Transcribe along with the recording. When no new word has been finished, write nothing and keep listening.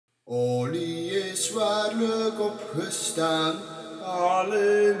Ollie is waarlijk opgestaan,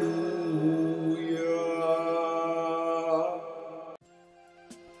 halleluja.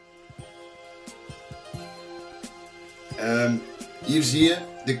 Hier zie je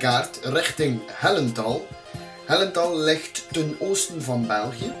de kaart richting Hellenthal. Hellenthal ligt ten oosten van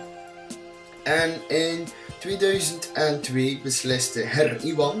België. En in 2002 besliste Herr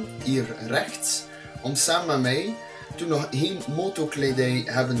Iwan, hier rechts, om samen met mij, toen nog geen motokledij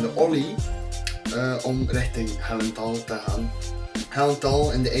hebbende Ollie, om richting Hellenthal te gaan.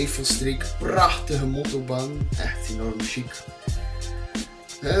 Hellenthal in de Eifelstreek, prachtige motobaan, echt enorm chic.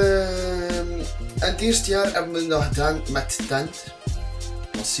 En het eerste jaar hebben we dat gedaan met tent.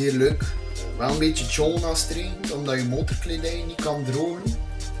 Dat was zeer leuk. Wel een beetje tjongen als het regent, omdat je motorkledij niet kan drogen.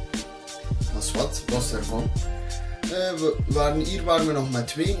 Dat is wat, was daarvan. Hier waren we nog met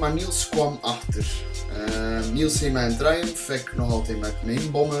twee, maar Niels kwam achter. Niels zei met een Triumph, ik nog altijd met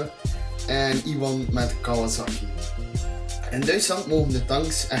mijn bommen. En Iwan met de Kawasaki. In Duitsland mogen de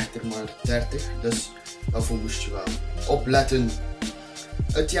tanks echter maar 30, dus daarvoor moest je wel opletten.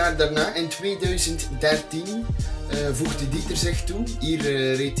 Het jaar daarna, in 2013, voegde Dieter zich toe. Hier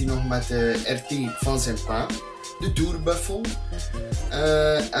reed hij nog met de RT van zijn pa, de Tourbuffel.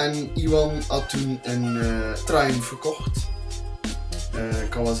 En Iwan had toen een Triumph gekocht,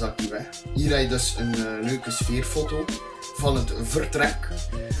 Kawasaki weg. Hier had je dus een leuke sfeerfoto van het vertrek.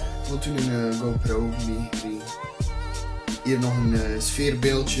 Ik had toen een GoPro meegekregen. Hier nog een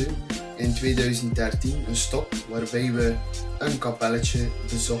sfeerbeeldje in 2013, een stop waarbij we een kapelletje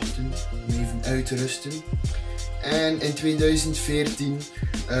bezochten om even uit te rusten. En in 2014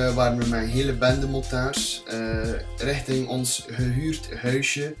 waren we met een hele bende motards richting ons gehuurd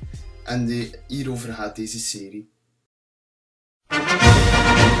huisje en hierover gaat deze serie.